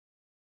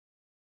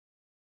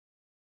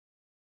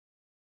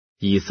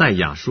以赛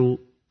亚书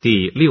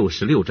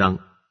66章。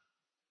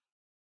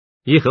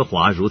耶和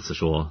华如此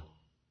说：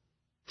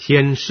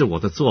天是我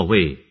的座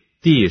位，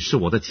地是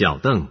我的脚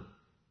凳，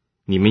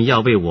你们要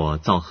为我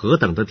造何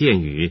等的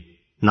殿宇，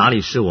哪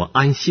里是我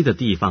安息的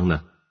地方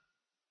呢？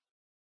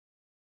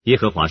耶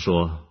和华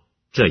说：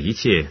这一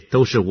切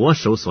都是我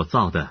手所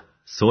造的，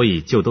所以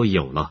就都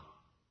有了。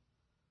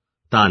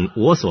但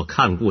我所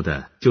看顾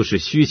的，就是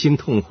虚心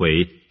痛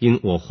悔因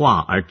我话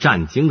而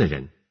战惊的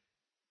人。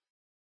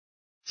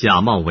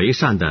假冒为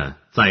善的，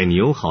宰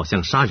牛好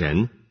像杀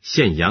人，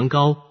献羊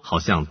羔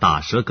好像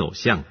打蛇狗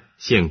象，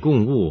献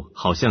供物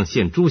好像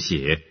献猪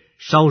血，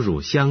烧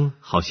乳香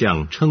好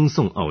像称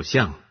颂偶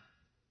像。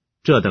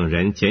这等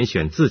人拣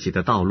选自己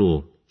的道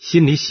路，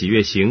心里喜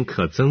悦行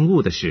可憎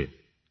恶的事。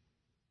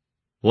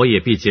我也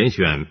必拣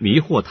选迷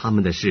惑他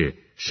们的事，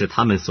使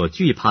他们所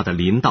惧怕的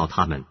临到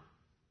他们。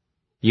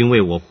因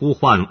为我呼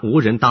唤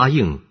无人答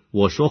应，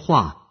我说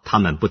话他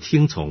们不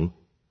听从，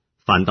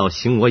反倒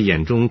行我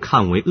眼中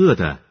看为恶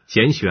的，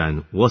拣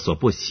选我所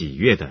不喜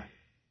悦的。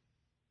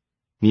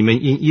你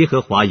们因耶和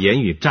华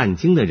言语战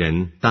惊的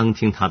人，当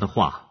听他的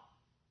话。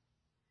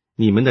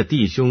你们的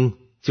弟兄，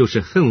就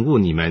是恨恶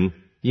你们，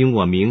因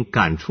我名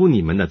赶出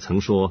你们的，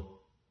曾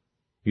说：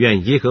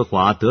愿耶和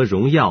华得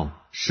荣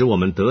耀，使我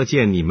们得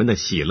见你们的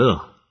喜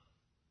乐。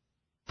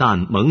但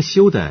蒙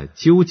羞的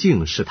究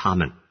竟是他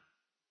们。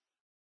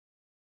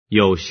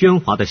有喧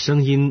哗的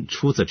声音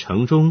出自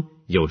城中，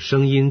有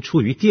声音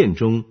出于殿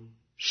中，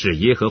是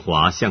耶和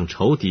华向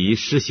仇敌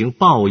施行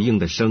报应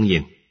的声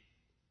音。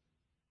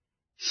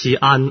西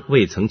安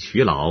未曾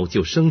劬劳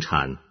就生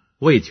产，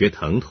未觉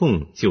疼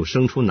痛就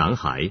生出男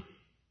孩。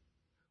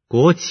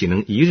国岂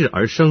能一日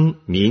而生，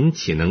民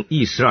岂能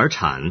一时而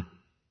产？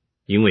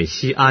因为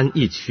西安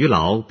一劬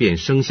劳便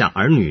生下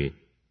儿女，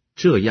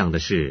这样的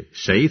事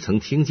谁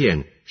曾听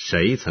见，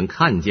谁曾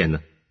看见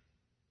呢？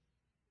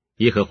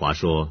耶和华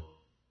说：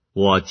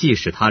我既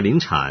使他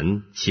临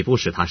产，岂不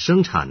使他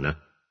生产呢？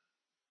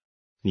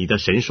你的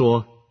神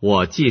说：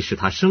我既使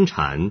他生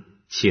产，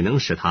岂能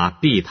使他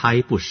闭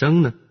胎不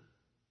生呢？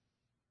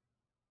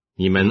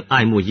你们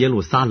爱慕耶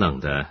路撒冷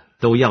的，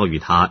都要与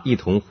他一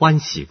同欢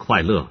喜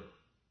快乐；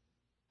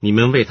你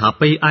们为他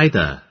悲哀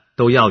的，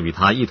都要与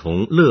他一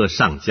同乐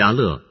上加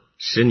乐，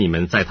使你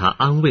们在他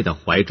安慰的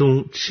怀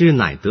中吃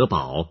奶得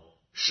饱，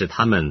使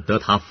他们得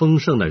他丰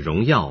盛的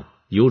荣耀，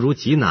犹如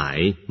挤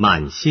奶，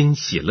满心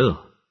喜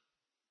乐。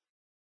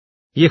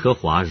耶和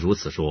华如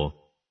此说：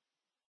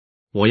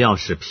我要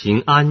使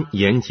平安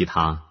延及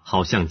他，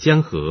好像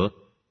江河；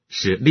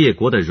使列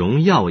国的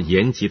荣耀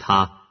延及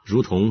他，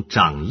如同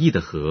涨溢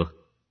的河。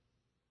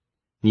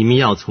你们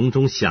要从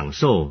中享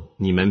受，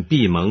你们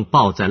必蒙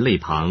抱在肋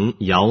旁，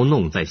摇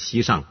弄在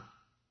膝上。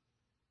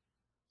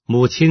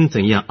母亲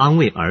怎样安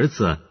慰儿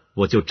子，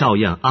我就照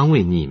样安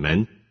慰你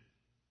们，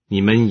你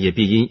们也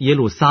必因耶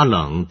路撒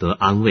冷得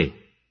安慰。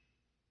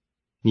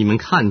你们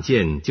看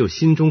见就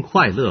心中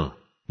快乐，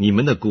你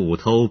们的骨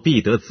头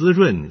必得滋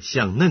润，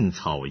像嫩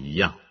草一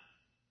样。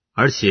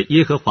而且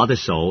耶和华的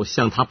手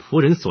向他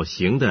仆人所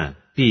行的，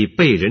必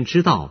被人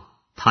知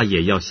道，他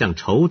也要向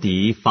仇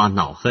敌发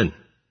恼恨。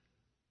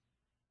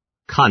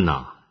看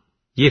哪，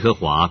耶和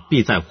华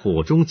必在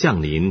火中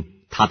降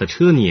临，他的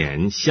车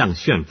辇像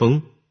旋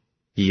风，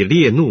以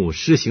烈怒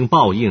施行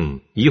报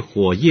应，以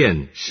火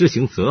焰施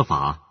行责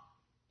罚。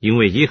因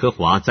为耶和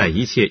华在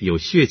一切有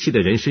血气的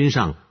人身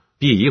上，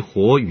必以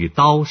火与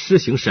刀施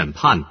行审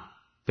判，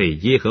被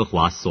耶和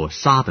华所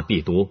杀的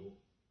必多。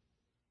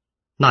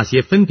那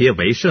些分别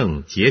为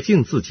圣洁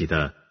净自己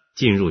的，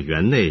进入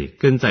园内，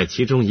跟在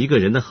其中一个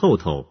人的后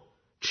头，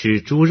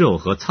吃猪肉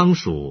和仓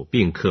鼠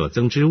并可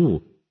憎之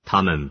物，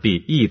他们必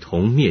一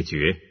同灭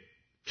绝。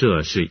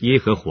这是耶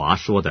和华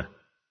说的。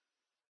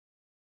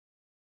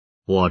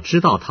我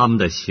知道他们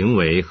的行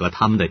为和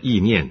他们的意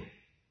念，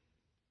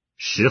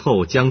时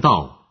候将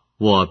到，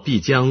我必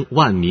将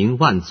万民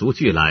万族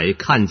聚来，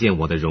看见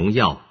我的荣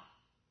耀。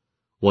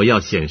我要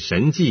显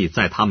神迹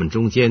在他们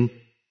中间，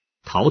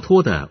逃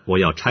脱的我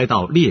要差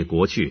到列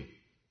国去，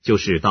就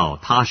是到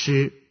他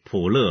施、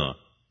普勒、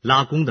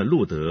拉宫的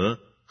路德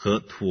和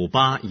土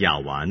巴亚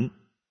完，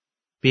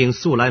并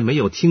素来没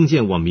有听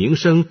见我名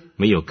声，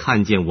没有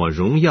看见我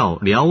荣耀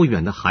辽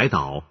远的海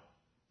岛，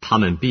他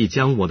们必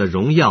将我的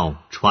荣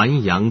耀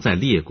传扬在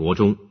列国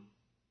中。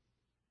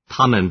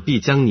他们必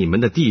将你们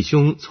的弟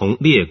兄从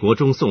列国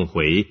中送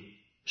回，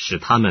使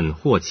他们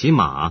或骑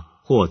马，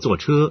或坐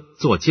车，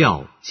坐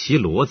轿，骑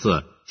骡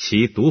子，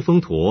骑独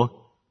峰驼，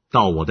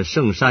到我的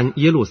圣山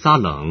耶路撒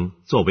冷，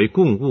作为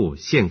供物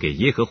献给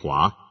耶和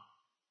华，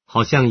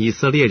好像以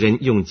色列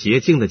人用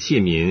洁净的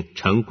器皿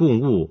盛供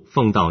物，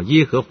奉到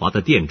耶和华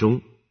的殿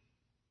中。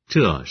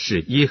这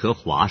是耶和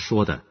华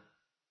说的。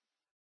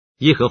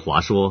耶和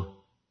华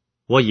说：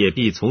我也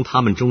必从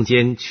他们中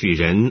间取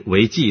人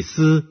为祭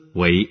司，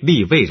为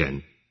利未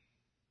人。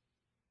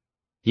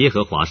耶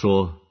和华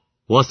说：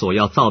我所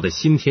要造的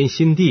新天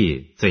新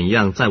地，怎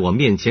样在我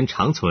面前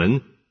长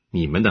存，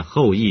你们的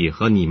后裔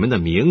和你们的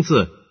名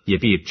字也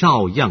必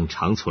照样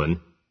长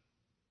存。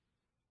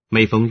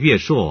每逢月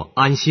朔、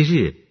安息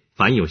日，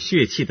凡有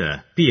血气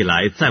的必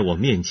来在我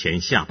面前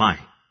下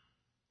拜，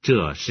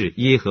这是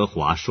耶和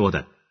华说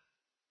的。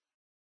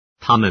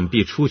他们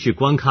必出去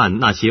观看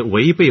那些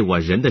违背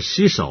我人的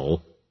尸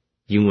首，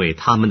因为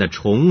他们的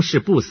虫是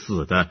不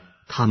死的，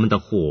他们的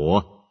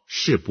火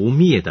是不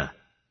灭的。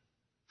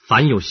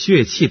凡有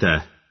血气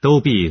的都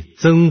必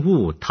憎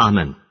恶他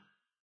们。